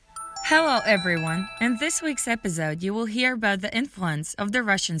Hello everyone! In this week's episode, you will hear about the influence of the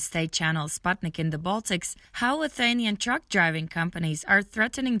Russian state channel Sputnik in the Baltics, how Lithuanian truck driving companies are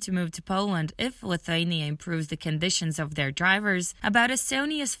threatening to move to Poland if Lithuania improves the conditions of their drivers, about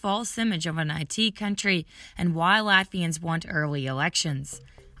Estonia's false image of an IT country, and why Latvians want early elections.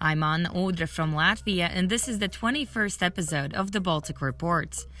 I'm Anna Udra from Latvia, and this is the 21st episode of the Baltic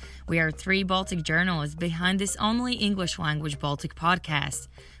Reports. We are three Baltic journalists behind this only English-language Baltic podcast.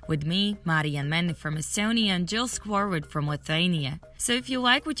 With me, Marian Menni from Estonia and Jill Squarwood from Lithuania. So if you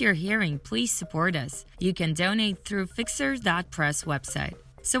like what you're hearing, please support us. You can donate through fixer.press website.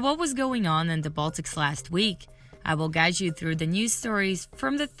 So what was going on in the Baltics last week? I will guide you through the news stories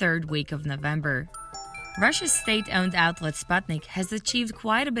from the third week of November. Russia's state-owned outlet Sputnik has achieved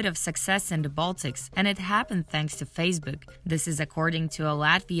quite a bit of success in the Baltics, and it happened thanks to Facebook. This is according to a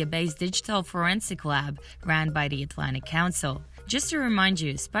Latvia-based digital forensic lab run by the Atlantic Council. Just to remind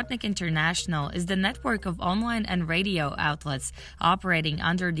you, Sputnik International is the network of online and radio outlets operating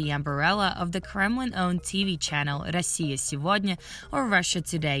under the umbrella of the Kremlin-owned TV channel Россия Сегодня, or Russia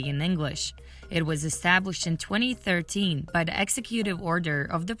Today in English. It was established in 2013 by the executive order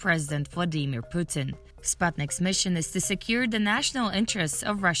of the President Vladimir Putin. Sputnik's mission is to secure the national interests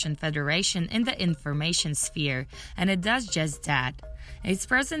of Russian Federation in the information sphere, and it does just that. Its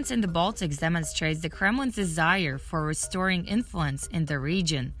presence in the Baltics demonstrates the Kremlin's desire for restoring influence in the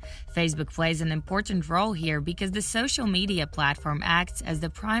region. Facebook plays an important role here because the social media platform acts as the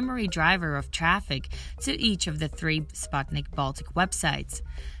primary driver of traffic to each of the three Sputnik Baltic websites.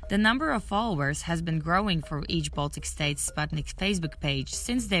 The number of followers has been growing for each Baltic state's Sputnik Facebook page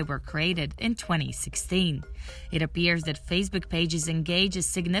since they were created in 2016. It appears that Facebook pages engage a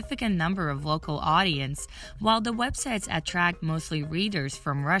significant number of local audience, while the websites attract mostly readers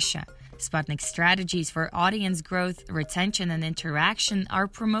from Russia. Sputnik's strategies for audience growth, retention, and interaction are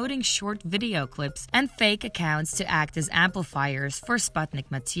promoting short video clips and fake accounts to act as amplifiers for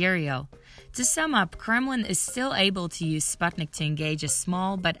Sputnik material. To sum up, Kremlin is still able to use Sputnik to engage a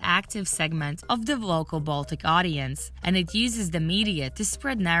small but active segment of the local Baltic audience, and it uses the media to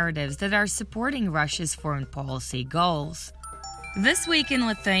spread narratives that are supporting Russia's foreign policy goals. This week in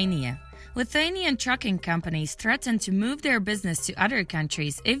Lithuania, Lithuanian trucking companies threaten to move their business to other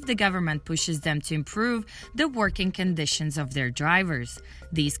countries if the government pushes them to improve the working conditions of their drivers.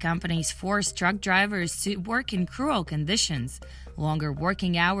 These companies force truck drivers to work in cruel conditions, longer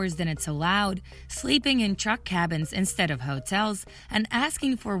working hours than it's allowed, sleeping in truck cabins instead of hotels, and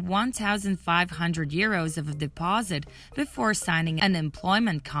asking for 1,500 euros of a deposit before signing an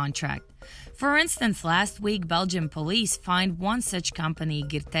employment contract. For instance, last week, Belgian police fined one such company,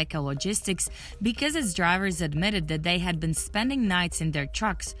 Girteka Logistics, because its drivers admitted that they had been spending nights in their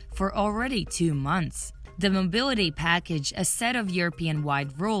trucks for already 2 months. The mobility package, a set of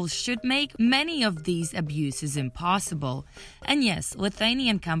European-wide rules, should make many of these abuses impossible. And yes,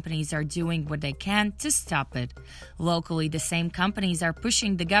 Lithuanian companies are doing what they can to stop it. Locally, the same companies are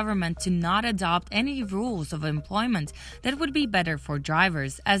pushing the government to not adopt any rules of employment that would be better for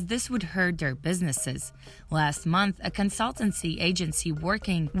drivers, as this would hurt their businesses. Last month, a consultancy agency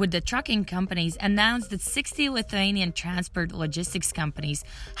working with the trucking companies announced that 60 Lithuanian transport logistics companies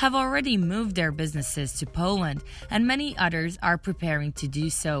have already moved their businesses to Poland, and many others are preparing to do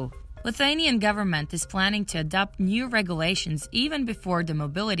so. Lithuanian government is planning to adopt new regulations even before the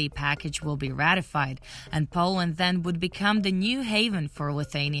mobility package will be ratified, and Poland then would become the new haven for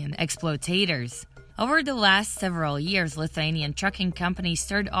Lithuanian exploitators. Over the last several years, Lithuanian trucking companies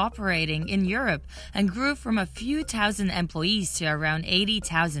started operating in Europe and grew from a few thousand employees to around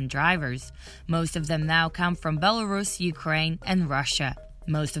 80,000 drivers. Most of them now come from Belarus, Ukraine, and Russia.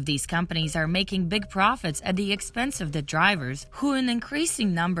 Most of these companies are making big profits at the expense of the drivers, who in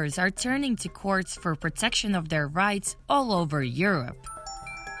increasing numbers are turning to courts for protection of their rights all over Europe.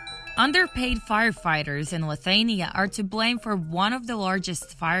 Underpaid firefighters in Lithuania are to blame for one of the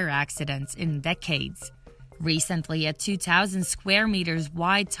largest fire accidents in decades. Recently, a 2,000 square meters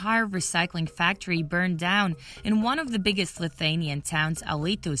wide tire recycling factory burned down in one of the biggest Lithuanian towns,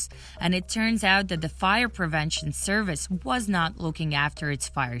 Alytus, and it turns out that the fire prevention service was not looking after its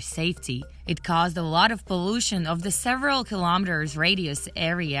fire safety. It caused a lot of pollution of the several kilometers radius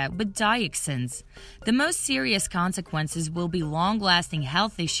area with dioxins. The most serious consequences will be long-lasting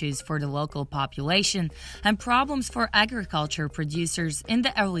health issues for the local population and problems for agriculture producers in the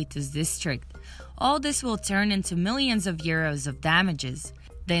Alytus district. All this will turn into millions of euros of damages.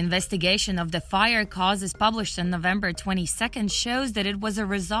 The investigation of the fire causes published on November 22nd shows that it was a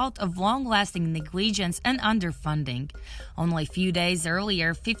result of long-lasting negligence and underfunding. Only a few days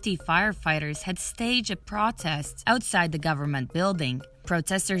earlier, 50 firefighters had staged a protest outside the government building.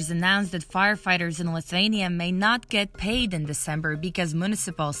 Protesters announced that firefighters in Lithuania may not get paid in December because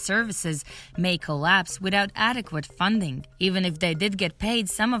municipal services may collapse without adequate funding. Even if they did get paid,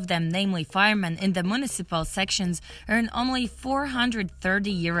 some of them, namely firemen in the municipal sections, earn only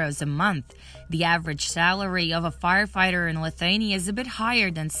 €430 a month. The average salary of a firefighter in Lithuania is a bit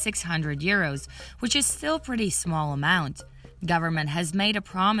higher than €600, which is still a pretty small amount. Government has made a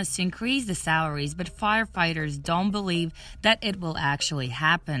promise to increase the salaries, but firefighters don't believe that it will actually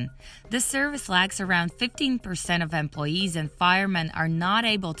happen. The service lacks around 15% of employees, and firemen are not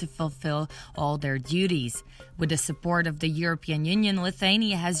able to fulfill all their duties. With the support of the European Union,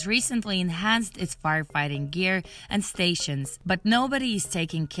 Lithuania has recently enhanced its firefighting gear and stations, but nobody is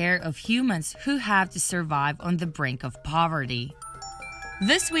taking care of humans who have to survive on the brink of poverty.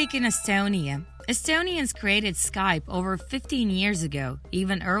 This week in Estonia, Estonians created Skype over 15 years ago.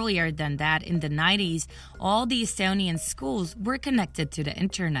 Even earlier than that, in the 90s, all the Estonian schools were connected to the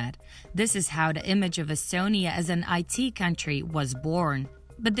internet. This is how the image of Estonia as an IT country was born.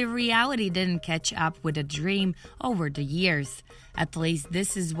 But the reality didn't catch up with the dream over the years. At least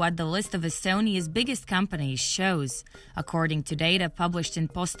this is what the list of Estonia's biggest companies shows. According to data published in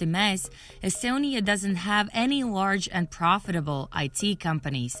Postimees, Estonia doesn't have any large and profitable IT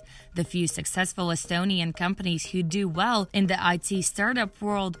companies. The few successful Estonian companies who do well in the IT startup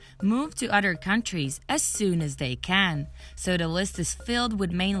world move to other countries as soon as they can. So the list is filled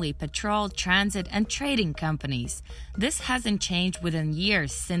with mainly petrol, transit, and trading companies. This hasn't changed within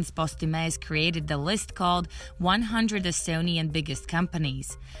years since Postimees created the list called 100 Estonian biggest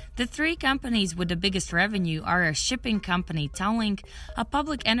companies. The three companies with the biggest revenue are a shipping company Tallink, a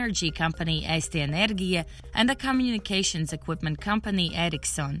public energy company Eesti Energia, and a communications equipment company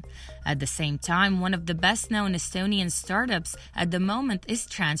Ericsson. At the same time, one of the best-known Estonian startups at the moment is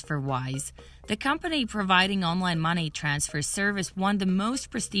TransferWise. The company providing online money transfer service won the most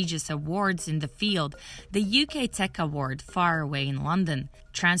prestigious awards in the field, the UK Tech Award, far away in London.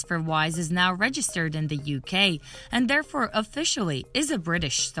 TransferWise is now registered in the UK and therefore officially is a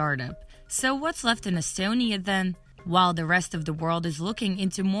British startup. So what's left in Estonia then? While the rest of the world is looking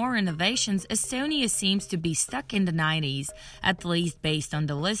into more innovations, Estonia seems to be stuck in the 90s, at least based on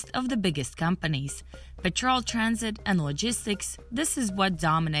the list of the biggest companies. Petrol, transit, and logistics, this is what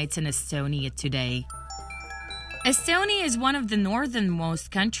dominates in Estonia today. Estonia is one of the northernmost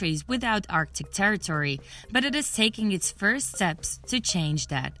countries without Arctic territory, but it is taking its first steps to change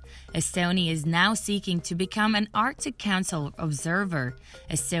that. Estonia is now seeking to become an Arctic Council observer,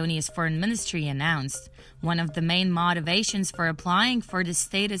 Estonia's foreign ministry announced. One of the main motivations for applying for this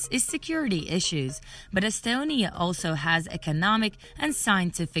status is security issues, but Estonia also has economic and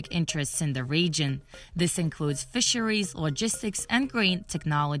scientific interests in the region. This includes fisheries, logistics, and green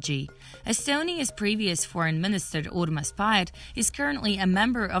technology. Estonia's previous foreign minister, Urmas Paet, is currently a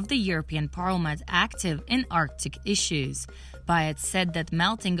member of the European Parliament active in Arctic issues. Paet said that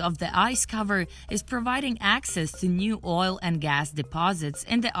melting of the ice cover is providing access to new oil and gas deposits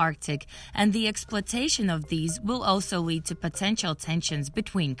in the Arctic, and the exploitation of these will also lead to potential tensions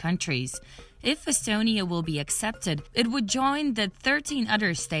between countries. If Estonia will be accepted, it would join the 13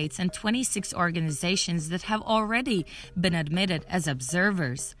 other states and 26 organizations that have already been admitted as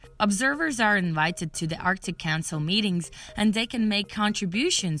observers. Observers are invited to the Arctic Council meetings and they can make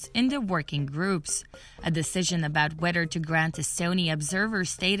contributions in the working groups. A decision about whether to grant Estonia observer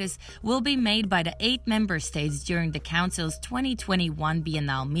status will be made by the 8 member states during the Council's 2021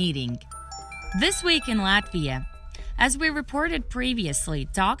 Biennale meeting. This week in Latvia, as we reported previously,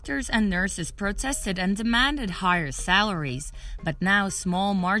 doctors and nurses protested and demanded higher salaries, but now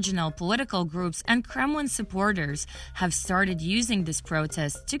small marginal political groups and Kremlin supporters have started using this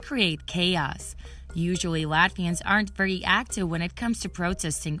protest to create chaos. Usually, Latvians aren't very active when it comes to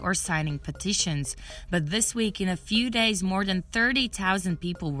protesting or signing petitions, but this week, in a few days, more than 30,000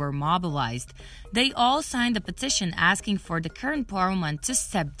 people were mobilized. They all signed a petition asking for the current parliament to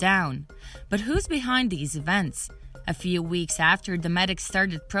step down. But who's behind these events? A few weeks after the medics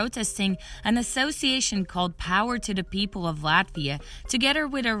started protesting, an association called Power to the People of Latvia, together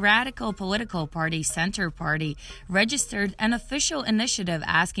with a radical political party, Centre Party, registered an official initiative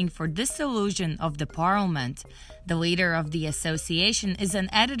asking for dissolution of the parliament. The leader of the association is an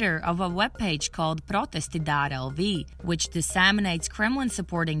editor of a webpage called Protesti.lv, which disseminates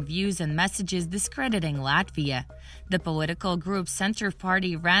Kremlin-supporting views and messages discrediting Latvia. The political group Centre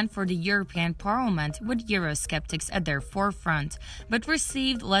Party ran for the European Parliament with Eurosceptics at their forefront, but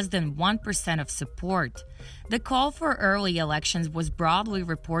received less than 1% of support. The call for early elections was broadly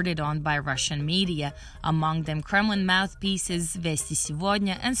reported on by Russian media, among them Kremlin mouthpieces Vesti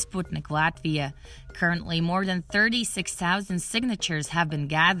Сегодня and Sputnik Latvia. Currently, more than 36,000 signatures have been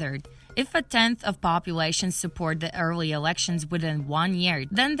gathered. If a tenth of population support the early elections within 1 year,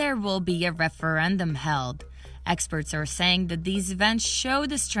 then there will be a referendum held. Experts are saying that these events show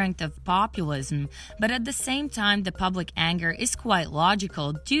the strength of populism, but at the same time the public anger is quite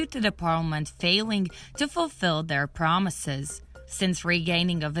logical due to the parliament failing to fulfill their promises. Since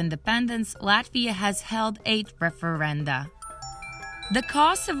regaining of independence, Latvia has held 8 referenda. The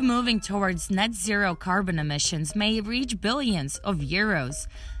cost of moving towards net zero carbon emissions may reach billions of euros.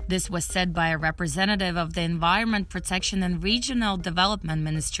 This was said by a representative of the Environment Protection and Regional Development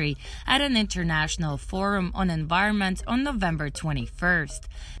Ministry at an international forum on environment on November 21st.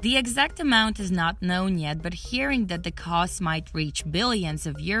 The exact amount is not known yet, but hearing that the cost might reach billions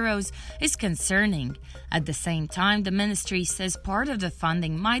of euros is concerning. At the same time, the ministry says part of the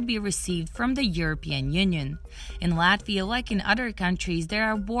funding might be received from the European Union. In Latvia, like in other countries, there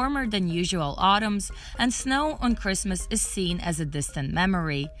are warmer than usual autumns, and snow on Christmas is seen as a distant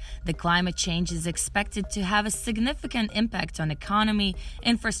memory. The climate change is expected to have a significant impact on economy,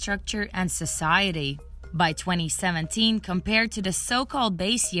 infrastructure, and society. By 2017, compared to the so-called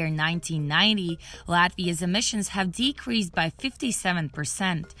base year 1990, Latvia's emissions have decreased by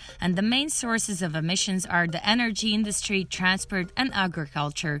 57%, and the main sources of emissions are the energy industry, transport, and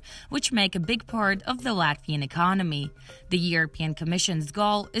agriculture, which make a big part of the Latvian economy. The European Commission's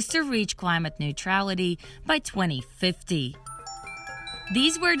goal is to reach climate neutrality by 2050.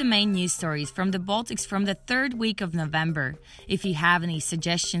 These were the main news stories from the Baltics from the third week of November. If you have any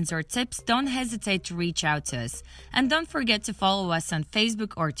suggestions or tips, don't hesitate to reach out to us. And don't forget to follow us on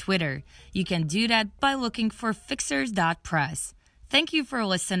Facebook or Twitter. You can do that by looking for fixers.press. Thank you for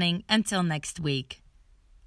listening. Until next week.